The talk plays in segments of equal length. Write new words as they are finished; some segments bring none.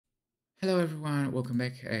Hello everyone, welcome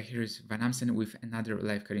back. Here is vanAmsen with another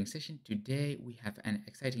live coding session. Today we have an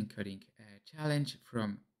exciting coding challenge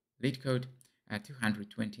from LeetCode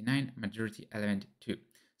 229 majority element 2.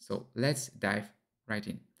 So let's dive right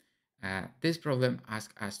in. This problem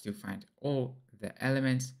asks us to find all the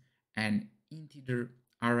elements and integer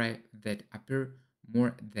array that appear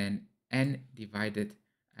more than n divided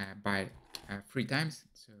by 3 times.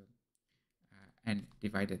 So n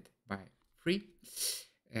divided by 3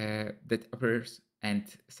 that appears and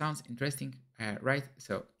sounds interesting, right?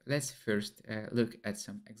 So let's first look at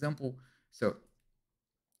some example. So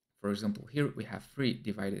for example, here we have 3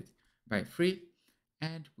 divided by 3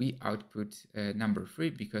 and we output number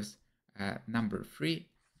 3 because number 3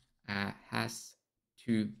 has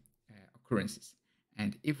 2 occurrences.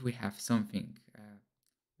 And if we have something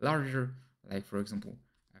larger, like for example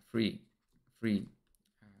 3, 3,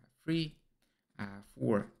 3,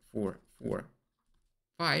 4, 4, 4,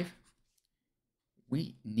 5,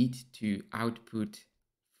 we need to output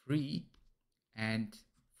 3 and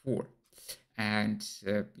 4. And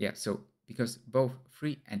yeah, so because both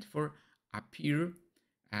 3 and 4 appear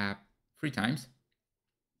 3 times,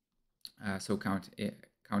 so count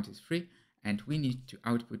is 3, and we need to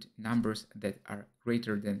output numbers that are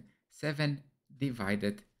greater than 7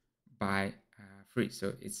 divided by 3.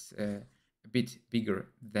 So it's a bit bigger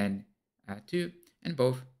than 2, and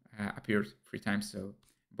both appear 3 times, so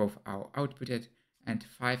both are outputted, and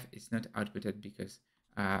 5 is not outputted because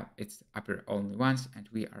it's appear only once, and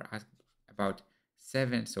we are asked about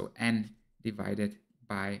 7, so n divided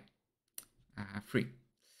by 3.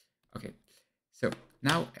 Okay, so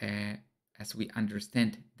now as we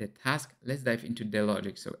understand the task, let's dive into the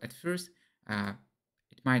logic. So at first,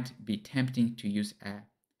 it might be tempting to use a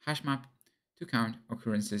hash map to count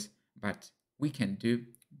occurrences, but we can do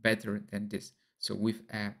better than this. So with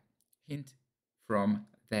a hint from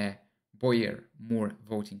the Boyer-Moore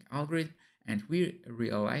voting algorithm, and we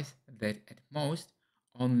realize that at most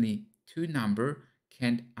only 2 numbers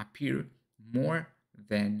can appear more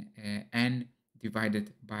than n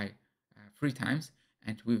divided by 3 times,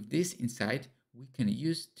 and with this insight we can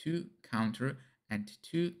use 2 counter and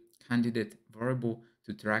 2 candidate variable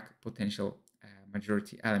to track potential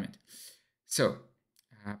majority element. So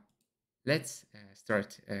let's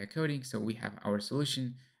start coding. So we have our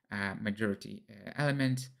solution majority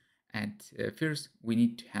element, and first we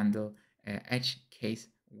need to handle edge case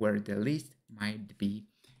where the list might be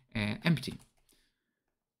empty.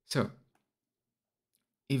 So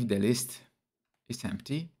if the list is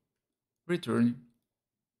empty, return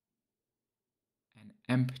an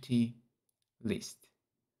empty list.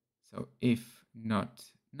 So if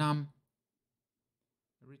not num,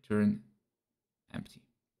 return empty.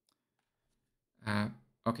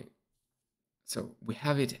 Okay, so we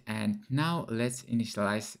have it, and now let's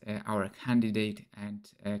initialize our candidate and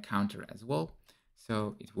counter as well.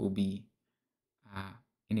 So it will be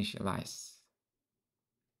initialize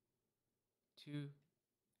 2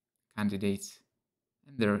 candidates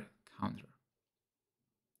and their counter.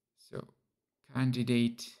 So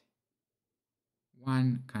candidate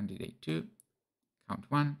 1, candidate 2, count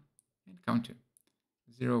 1 and count 2,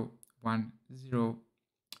 0, 1, 0,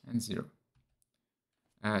 and 0.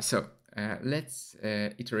 So let's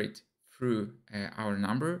iterate through our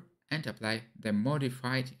number and apply the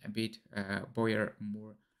modified a bit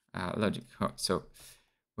Boyer-Moore logic. So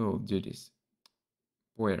we'll do this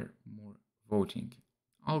Boyer-Moore voting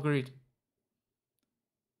algorithm.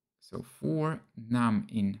 So for num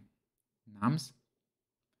in nums,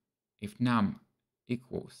 if num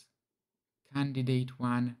equals candidate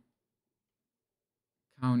 1,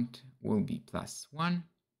 count will be +1,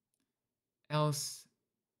 else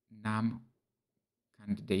num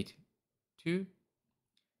candidate 2,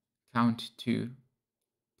 count 2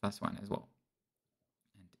 +1 as well,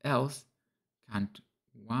 and else count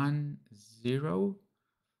 1, 0,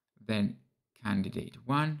 then candidate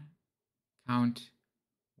 1, count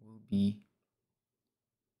will be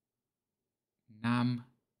num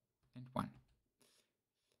and 1,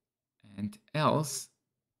 and else,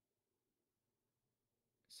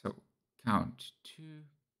 so count 2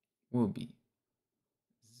 will be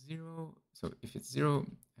 0. So if it's 0,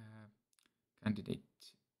 candidate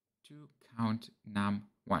 2, count num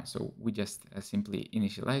 1. So we just simply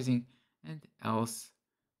initializing, and else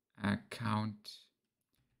count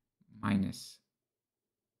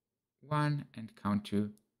 -1 and count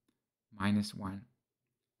to -1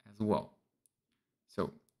 as well.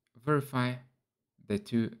 So verify the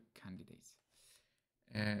 2 candidates.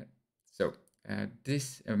 So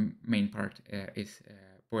this main part is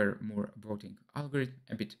Boyer-Moore voting algorithm,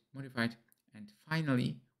 a bit modified. And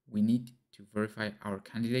finally, we need to verify our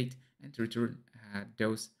candidate and to return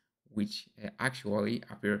those which actually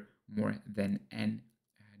appear more than n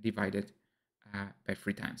divided by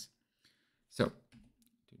 3 times. So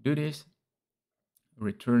to do this,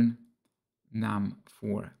 return num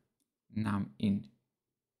for num in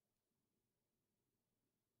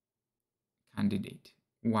candidate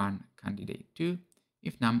 1, candidate 2,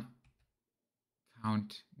 if num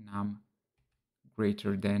count num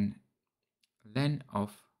greater than len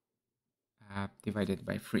of divided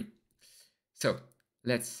by 3. So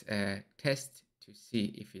let's test to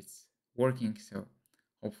see if it's working. So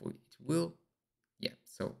hopefully it will. Yeah,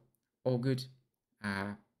 so all good.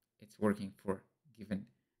 It's working for given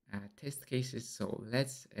test cases. So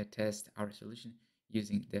let's test our solution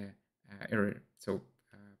using the error. So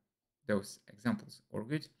those examples are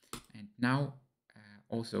good. And now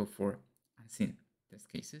also for unseen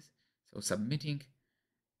test cases. So submitting,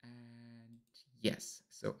 and yes,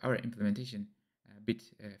 so our implementation bit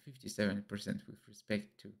 57% with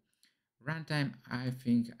respect to runtime. I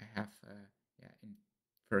think I have in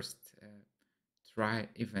first try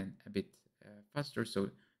even a bit faster,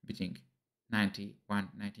 so between 91,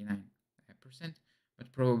 99%,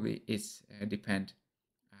 but probably it's depend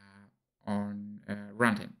on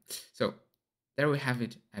runtime. So there we have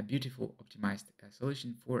it, a beautiful optimized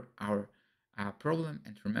solution for our problem.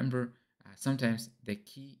 And remember, sometimes the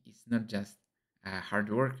key is not just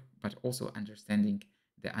hard work, but also understanding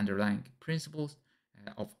the underlying principles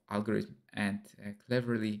of algorithm and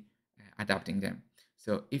cleverly adapting them.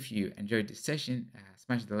 So if you enjoyed this session,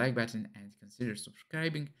 smash the like button and consider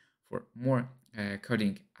subscribing for more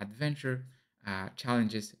coding adventure,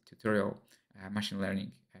 challenges, tutorial, machine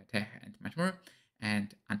learning, tech, and much more.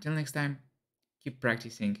 And until next time, keep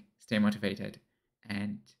practicing, stay motivated,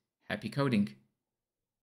 and happy coding!